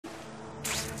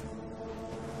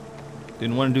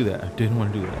Didn't want to do that. I didn't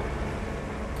want to do that.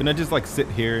 Couldn't I just like sit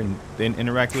here and then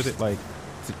interact with it? Like,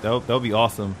 that would be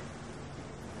awesome.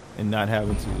 And not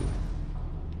having to.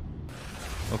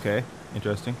 Okay,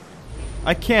 interesting.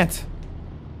 I can't.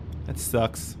 That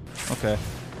sucks. Okay.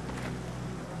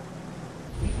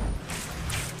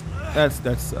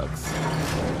 That sucks.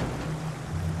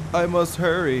 I must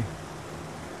hurry.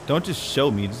 Don't just show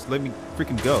me. Just let me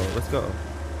freaking go. Let's go.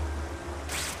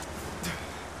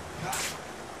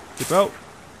 Dip out.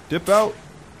 Dip out.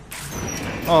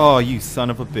 Oh, you son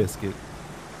of a biscuit.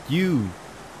 You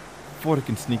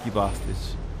fucking sneaky bastard.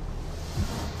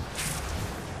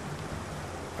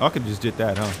 I could just did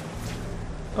that, huh?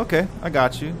 Okay, I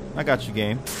got you. I got you,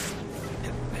 game.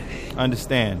 I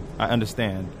understand. I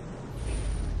understand.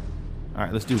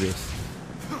 Alright, let's do this.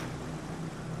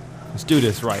 Let's do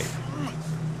this right.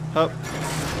 Up.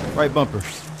 Right bumper.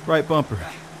 Right bumper.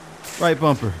 Right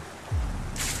bumper.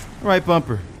 Right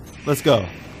bumper. Let's go.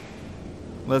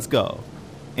 Let's go.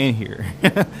 In here.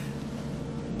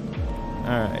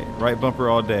 Alright, right bumper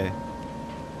all day.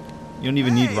 You don't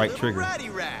even need right trigger. Ratty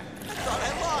rat. Thought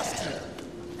I lost you.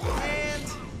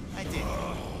 And I did.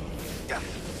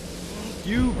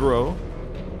 You, bro.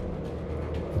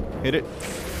 Hit it.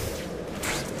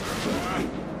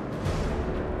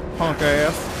 Punk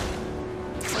ass.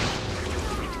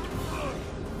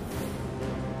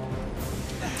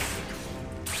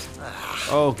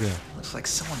 Oh, good. Looks like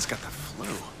someone's got the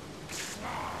flu.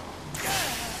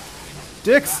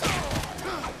 Dicks!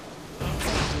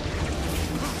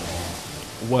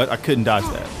 What? I couldn't dodge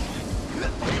that.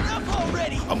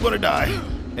 I'm gonna die.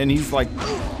 And he's like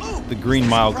the Green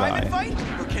Mile guy.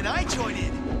 Or can I join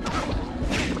in?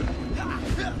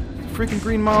 Freaking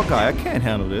Green Mile guy. I can't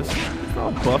handle this. It's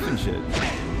all buff and shit.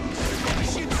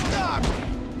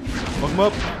 Fuck him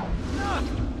up.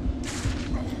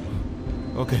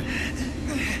 Okay.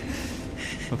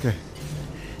 Okay.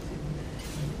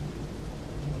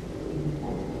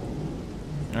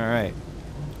 Alright.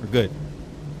 We're good.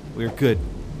 We're good.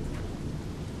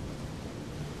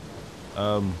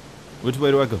 Which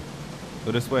way do I go?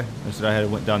 Go this way? Or should I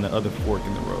have went down the other fork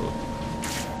in the road?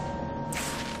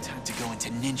 Time to go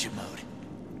into ninja mode.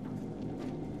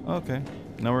 Okay.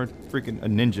 Now we're freaking a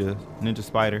ninja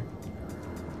spider.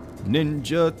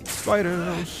 Ninja spider,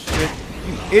 oh shit.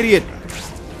 You idiot!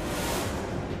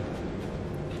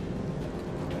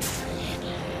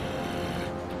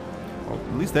 Oh,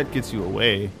 at least that gets you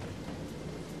away.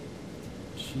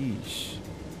 Sheesh.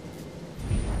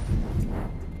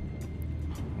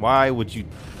 Why would you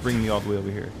bring me all the way over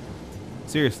here?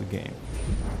 Seriously, game.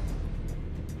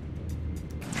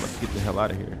 Let's get the hell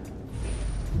out of here.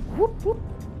 Whoop, whoop,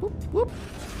 whoop, whoop.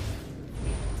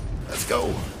 Let's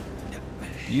go.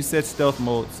 You said stealth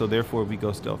mode, so therefore we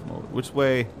go stealth mode. Which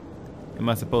way am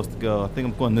I supposed to go? I think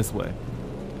I'm going this way.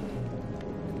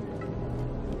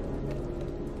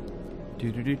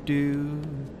 Do do do do.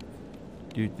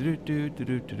 Do do do do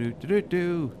do do do do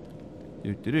do.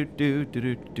 Do do do do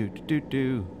do do do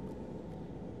do.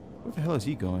 Where the hell is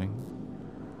he going?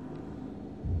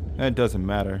 That doesn't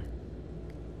matter.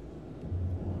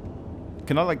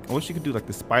 Can I like? I wish you could do like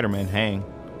the Spiderman hang.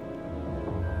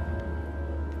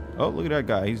 Oh, look at that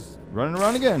guy. He's running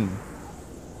around again.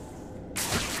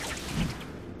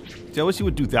 See, I wish you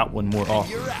would do that one more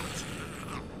often.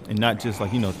 And not just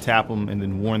like, you know, tap him and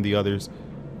then warn the others.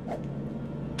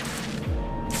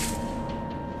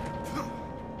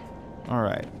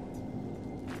 Alright.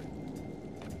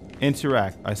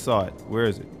 Interact. I saw it. Where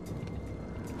is it?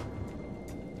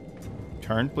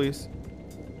 Turn, please.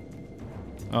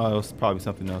 Oh, it was probably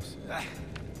something else.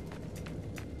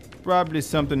 Probably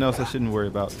something else I shouldn't worry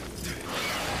about.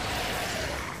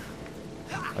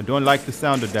 I don't like the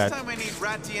sound of that. Next time I need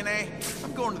rat DNA,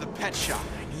 I'm going to the pet shop.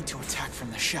 I need to attack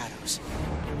from the shadows.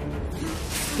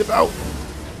 Tip out!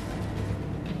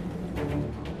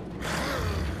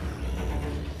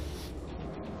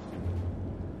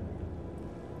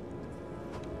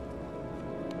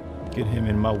 Get him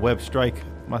in my web strike,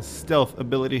 my stealth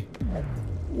ability.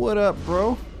 What up,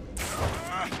 bro?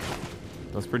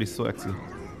 That's pretty sexy.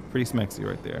 Pretty smexy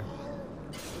right there.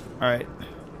 Alright.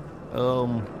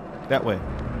 That way.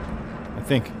 I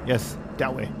think. Yes,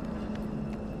 that way.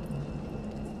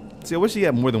 See, I wish he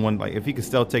had more than one. Like, if he could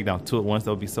still take down two at once,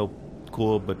 that would be so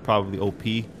cool, but probably OP.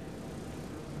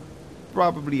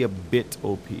 Probably a bit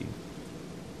OP. You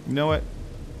know what?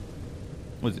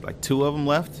 Was it like two of them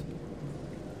left?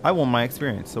 I want my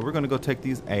experience, so we're gonna go take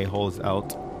these a-holes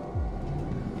out.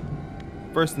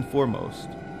 First and foremost,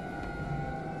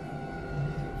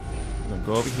 I'm gonna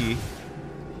go over here.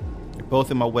 They're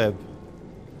both in my web.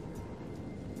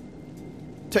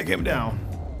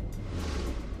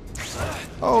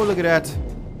 Oh, look at that.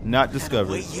 Not discovered.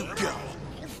 Away you go.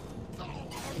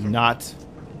 Not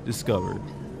discovered.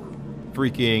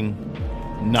 Freaking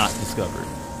not discovered.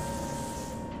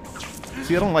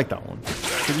 See, I don't like that one.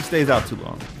 Because he stays out too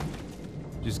long.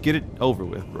 Just get it over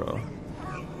with, bro.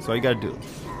 That's all you gotta do.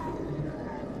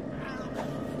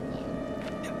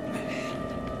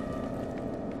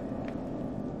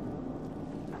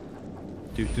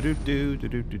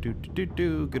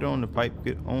 Do. Get on the pipe.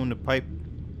 Get on the pipe.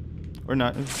 Or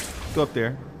not. Go up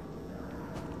there.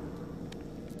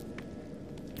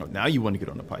 Oh, now you want to get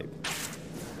on the pipe.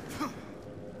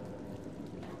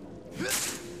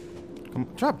 Come,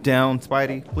 drop down,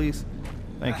 Spidey, please.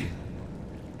 Thank you.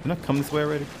 Didn't I come this way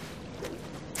already?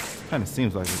 Kind of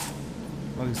seems like it.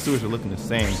 All these sewers are looking the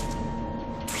same.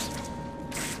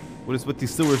 What is with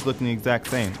these sewers looking the exact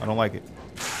same? I don't like it.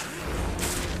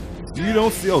 You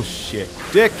don't see. Oh shit,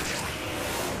 dick.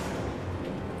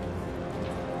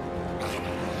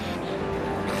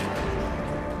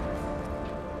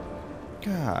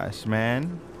 Gosh,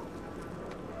 man.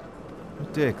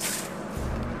 What dicks?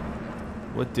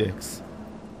 What dicks?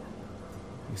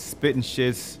 You spitting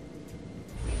shits.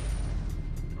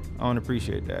 I don't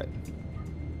appreciate that.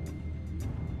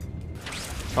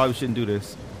 Probably shouldn't do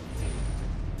this.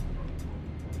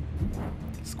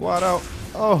 Squad out.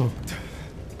 Oh.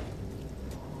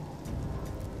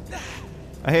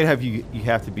 I hate how you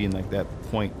have to be in like that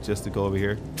point just to go over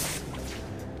here.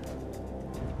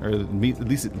 Or at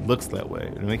least it looks that way.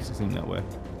 It makes it seem that way.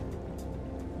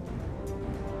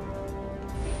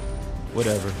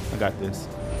 Whatever. I got this.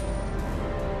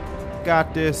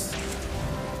 Got this.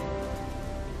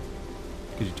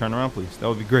 Could you turn around, please? That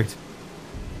would be great.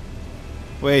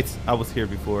 Wait, I was here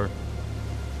before.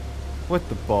 What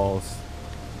the balls?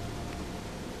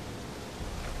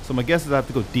 So my guess is I have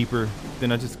to go deeper.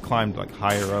 Then I just climbed like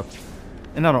higher up.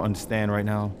 And I don't understand right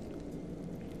now.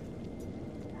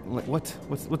 Like,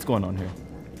 what's going on here?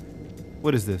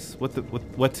 What is this? What the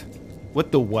what?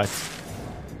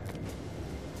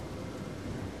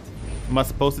 Am I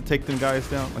supposed to take them guys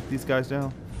down? Like these guys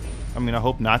down? I mean, I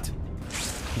hope not.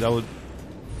 That would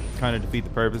kind of defeat the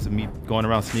purpose of me going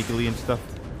around sneakily and stuff.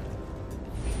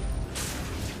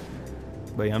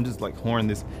 But yeah, I'm just like horning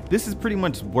this. This is pretty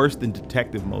much worse than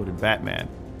detective mode in Batman.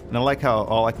 And I like how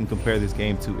all I can compare this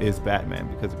game to is Batman,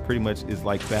 because it pretty much is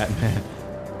like Batman.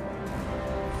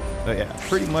 But yeah,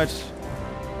 pretty much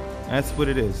that's what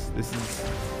it is. This is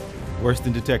worse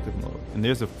than detective mode. And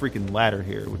there's a freaking ladder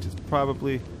here, which is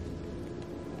probably...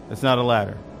 That's not a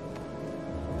ladder.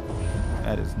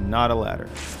 That is not a ladder.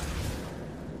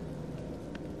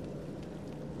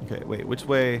 Okay, wait, which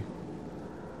way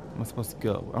am I supposed to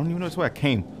go? I don't even know which way I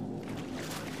came.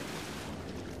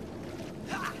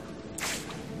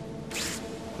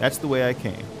 That's the way I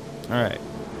came. Alright.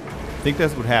 I think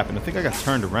that's what happened. I think I got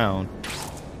turned around.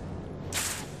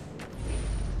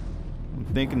 I'm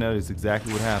thinking that is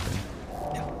exactly what happened.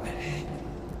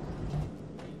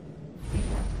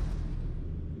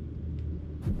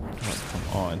 Oh, come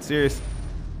on. Serious?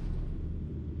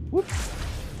 Whoop.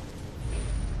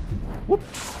 Whoop.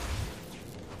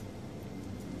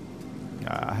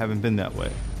 I haven't been that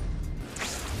way.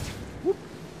 Whoop.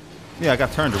 Yeah, I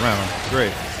got turned around.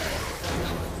 Great. I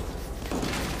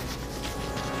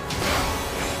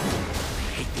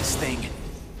hate this thing.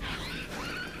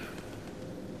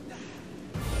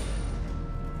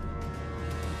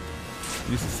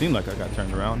 It used to seem like I got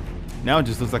turned around. Now it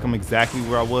just looks like I'm exactly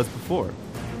where I was before.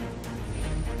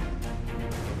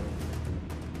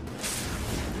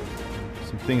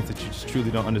 Some things that you just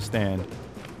truly don't understand.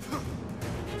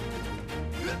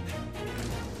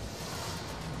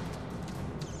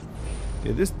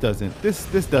 Yeah, this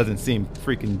doesn't seem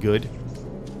freaking good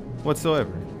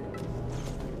whatsoever.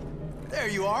 There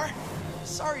you are.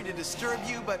 Sorry to disturb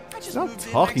you, but I just Stop moved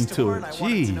in talking next to door her. and I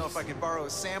wanted to know Jeez. if I could borrow a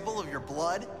sample of your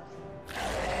blood.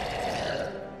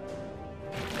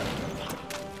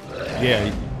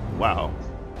 Yeah, wow.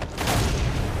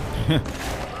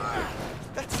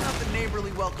 That's not the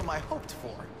neighborly welcome I hoped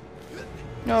for.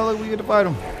 No, look, we get to fight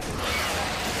him.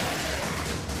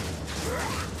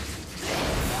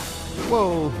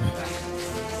 Whoa.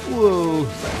 Whoa.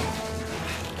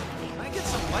 Can I get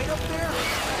some light up there? I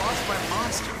lost my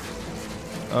monster.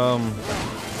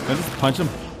 Can I just punch him?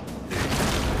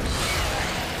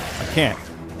 I can't.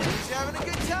 He's having a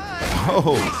good time.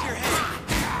 Oh. Raise your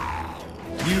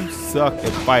head. You suck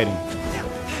at fighting.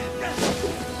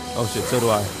 Oh shit, so do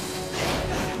I.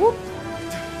 Whoop.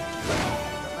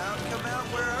 Come out,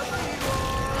 wherever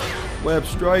you are. Web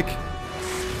strike.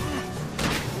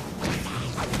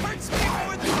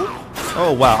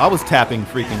 Oh wow, I was tapping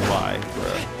freaking Y,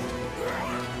 bro.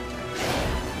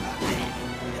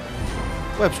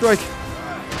 Web strike.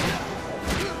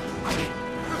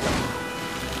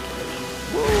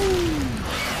 Woo.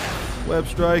 Web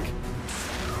strike.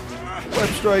 Web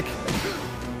strike.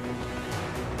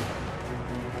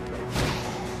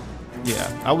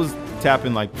 Yeah, I was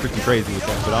tapping like freaking crazy with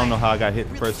that, but I don't know how I got hit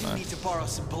the first time. Need to borrow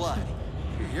some blood.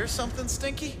 You hear something,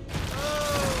 Stinky?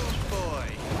 Oh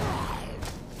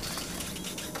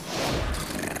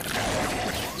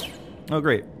boy. Oh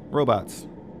great, robots.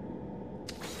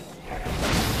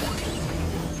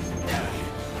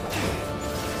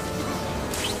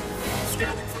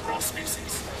 Scanning for cross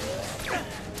species.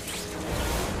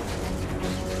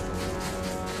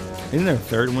 Isn't there a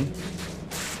third one?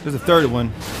 There's a third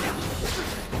one.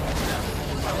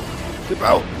 Flip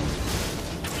out.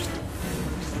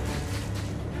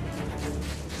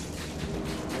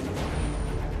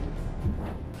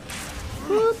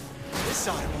 This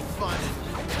ought to be fun.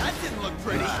 That didn't look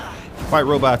pretty. Fight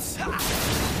robots.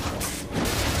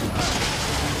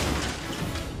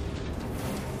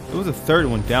 There was a third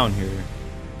one down here.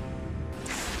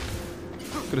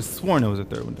 Could have sworn there was a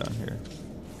third one down here.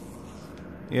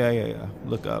 Yeah.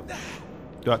 Look up.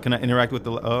 Can I interact with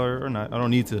the or not? I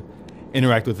don't need to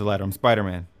interact with the ladder. I'm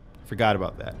Spider-Man. Forgot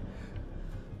about that.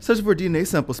 Searching for a DNA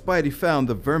sample, Spidey found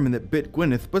the vermin that bit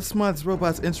Gwyneth, but Smiley's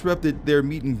robots interrupted their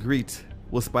meet and greet.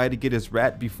 Will Spidey get his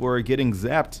rat before getting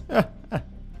zapped?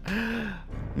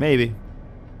 Maybe.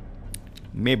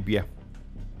 Maybe.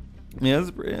 Yeah,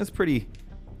 it's pretty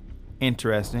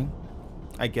interesting,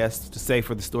 I guess, to say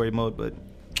for the story mode, but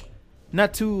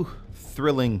not too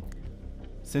thrilling,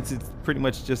 since it's pretty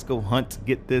much just go hunt,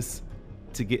 get this,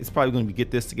 to get. It's probably going to be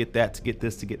get this to get that to get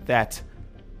this to get that,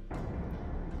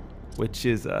 which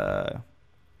is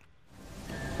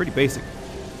pretty basic.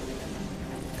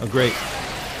 Oh great.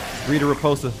 Rita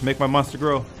Repulsa, make my monster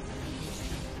grow.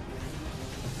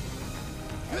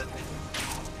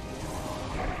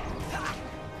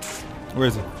 Where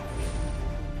is it?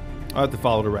 I have to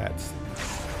follow the rats.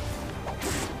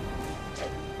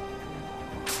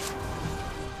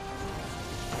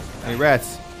 Hey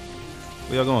rats,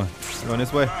 where y'all going? You going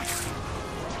this way?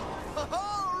 All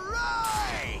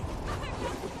right.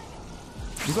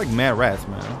 There's like mad rats,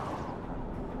 man.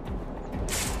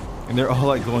 And they're all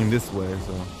like going this way,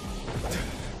 so.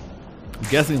 I'm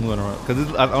guessing I'm going around,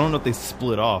 because I don't know if they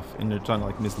split off and they're trying to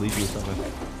like mislead you or something.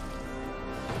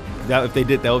 That, if they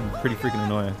did, that would be pretty freaking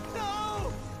annoying.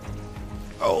 No.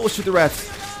 Oh, shoot the rats.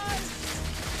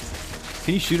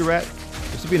 Can you shoot a rat?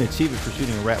 There should be an achievement for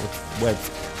shooting a rat with webs.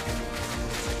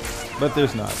 But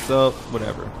there's not, so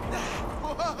whatever.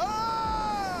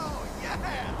 Whoa, yeah.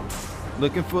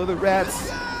 Looking for the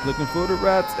rats. Looking for the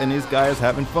rats, and these guys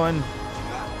having fun.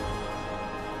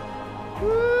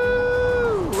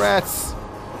 Woo, rats.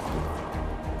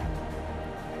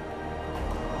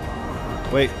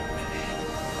 Wait.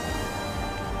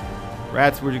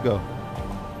 Rats, where'd you go?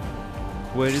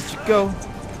 Where did you go?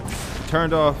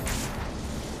 Turned off.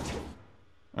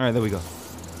 Alright, there we go.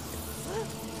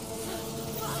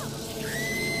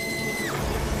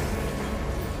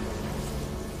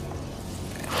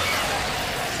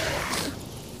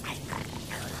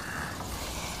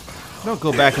 Don't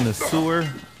go back in the sewer.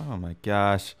 Oh my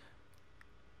gosh.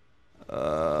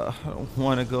 I don't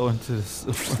want to go into the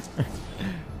sewer.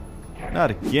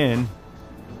 Not again.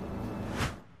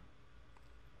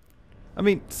 I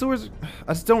mean, sewers,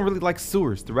 I just don't really like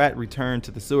sewers. The rat returned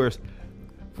to the sewers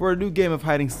for a new game of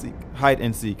hide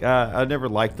and seek. I never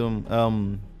liked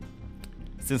them.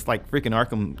 Since like freaking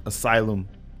Arkham Asylum,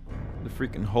 the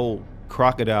freaking whole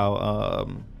crocodile,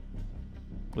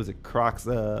 was it Croc's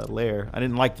lair? I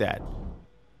didn't like that.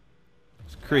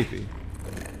 It's creepy.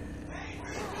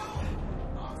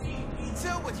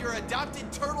 Pizza with your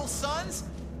adopted turtle sons?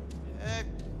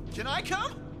 Can I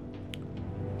come?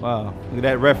 Wow, look at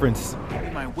that reference. Maybe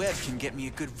my web can get me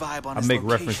a good vibe on I his make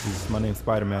location. references. My name's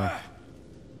Spider-Man.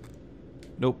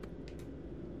 Nope.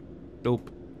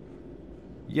 Nope.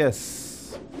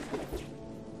 Yes.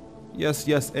 Yes,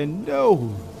 yes, and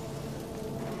no.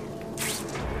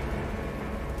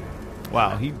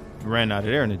 Wow, he ran out of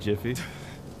there in a jiffy.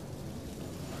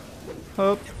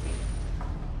 Up.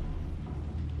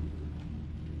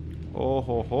 Oh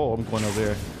ho ho! I'm going over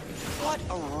there. What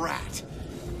a rat!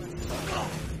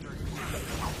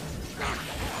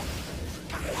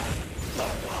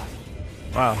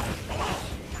 Wow.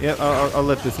 Yeah, I'll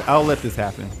let this. I'll let this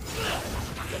happen.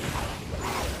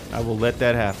 I will let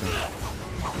that happen.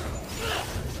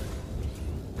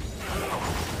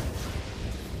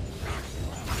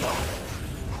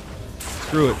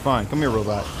 Screw it. Fine. Come here,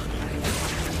 robot.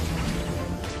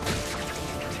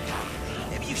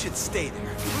 Maybe you should stay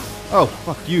there. Oh,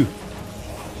 fuck you,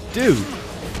 dude.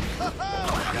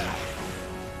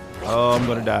 Oh, I'm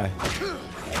gonna die.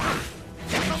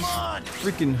 Come on!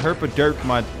 Freaking herpa-derp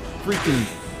my freaking...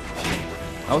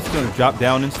 I was gonna drop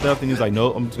down and stuff, and he was like,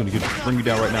 no, I'm just gonna bring you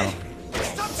down right now.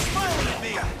 Stop smiling at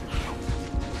me!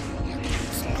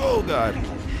 Oh, God.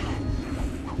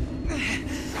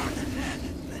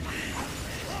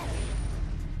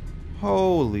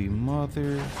 Holy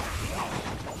mother.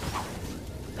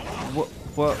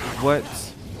 What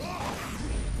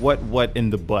in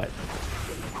the butt?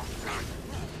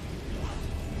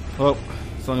 Oh,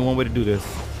 there's only one way to do this.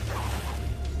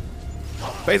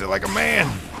 Face it like a man.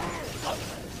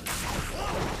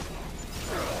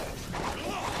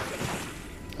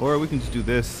 Or we can just do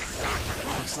this.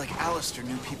 Looks like Alistair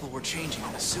knew people were changing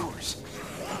in the sewers.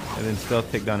 And then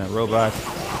stealth take down that robot.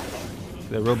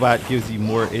 The robot gives you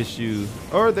more issue.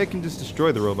 Or they can just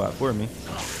destroy the robot for me.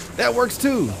 That works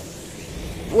too.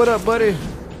 What up, buddy?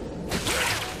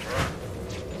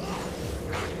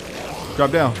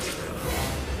 Drop down.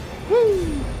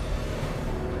 Woo!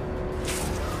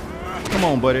 Come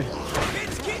on, buddy.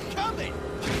 Kids keep coming!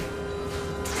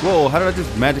 Whoa, how did I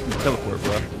just magically teleport,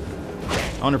 bro?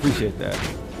 I don't appreciate that.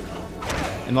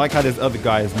 And I like how this other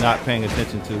guy is not paying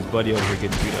attention to his buddy over here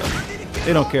getting beat up.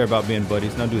 They don't care about being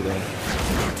buddies. Don't do that.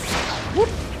 Whoop.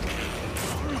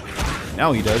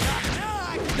 Now he does.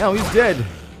 Now he's dead.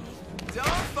 Don't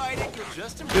fight it, you'll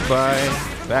just impress Goodbye.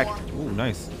 yourself even Back. more. Ooh,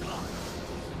 nice.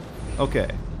 Okay.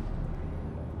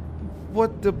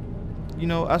 What the... You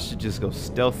know, I should just go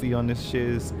stealthy on this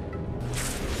shiz.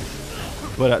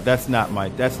 But that's not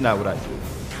what I do.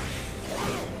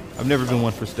 I've never been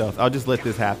one for stealth. I'll just let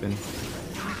this happen.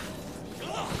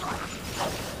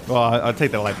 Well, I'll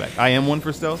take that light back. I am one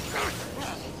for stealth.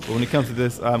 But when it comes to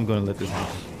this, I'm going to let this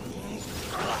happen.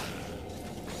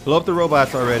 Blow up the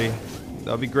robots already.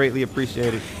 That'll be greatly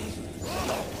appreciated.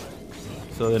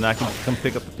 So then I can come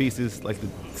pick up the pieces like the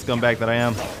scumbag that I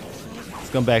am.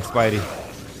 Scumbag Spidey.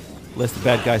 Lets the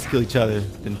bad guys kill each other,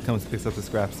 then comes and picks up the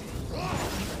scraps.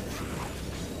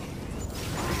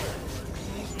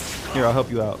 Here, I'll help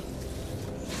you out.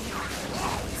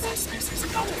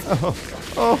 Oh,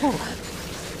 oh.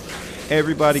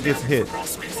 Everybody gets hit.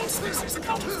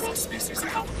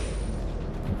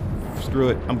 Screw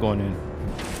it, I'm going in.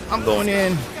 I'm going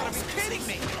in. You gotta be kidding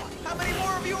me! How many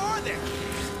more of you are there?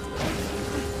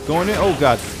 Going in. Oh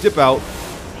God, dip out.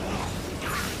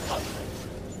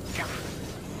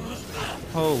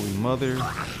 Holy mother.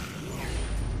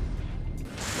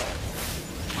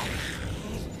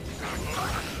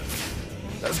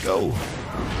 Let's go.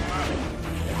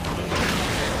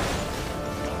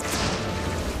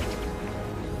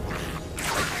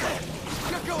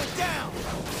 You're going down!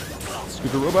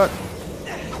 Scooter robot.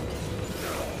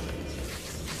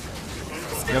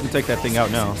 You have to take that thing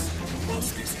out now.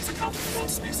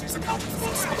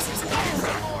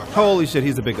 Holy shit,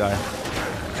 he's a big guy.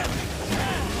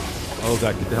 Oh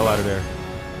God, get the hell out of there.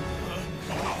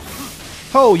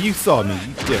 Oh, you saw me,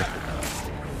 you dick.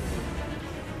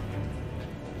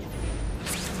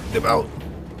 Dip out.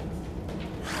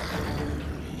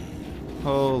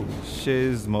 Holy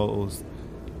shizmos.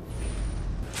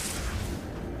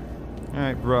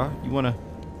 Alright, bruh. You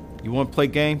wanna play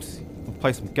games? You wanna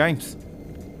play some games?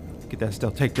 Get that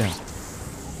stealth takedown.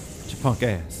 Get your punk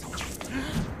ass.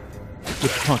 Get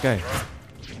your punk ass.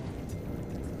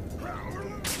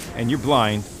 And you're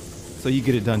blind, so you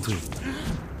get it done too.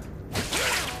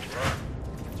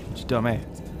 Get your dumb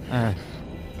ass. Alright.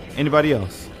 Anybody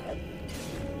else?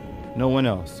 No one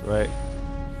else, right?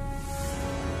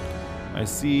 I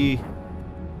see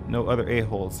no other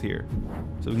a-holes here.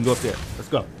 So we can go up there. Let's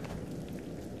go.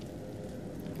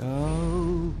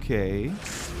 Okay.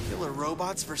 Killer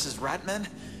robots versus Ratmen?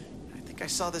 I think I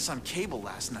saw this on cable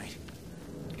last night.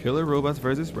 Killer robots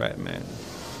versus Ratman.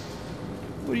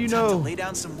 What do you Time to know? lay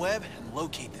down some web and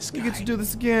locate this guy. We get to do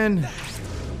this again.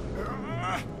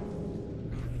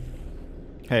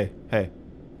 Hey.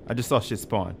 I just saw shit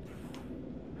spawn.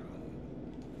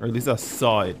 Or at least I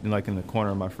saw it in the corner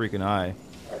of my freaking eye.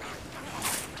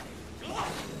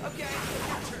 Okay,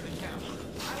 turn the camera.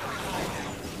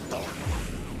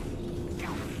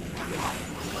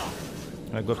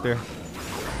 Can I go up there?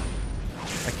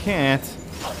 I can't.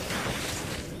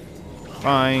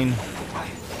 Fine.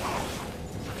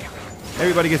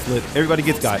 Everybody gets lit. Everybody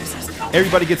gets got.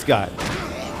 Everybody gets got.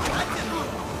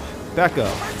 Back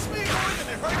up.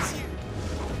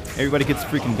 Everybody gets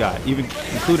freaking got, even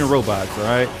including robots,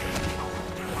 alright?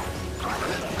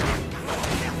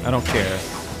 I don't care.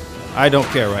 I don't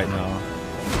care right now.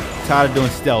 I'm tired of doing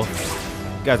stealth.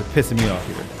 You guys are pissing me off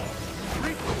here.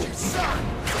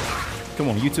 Come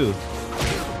on, you too.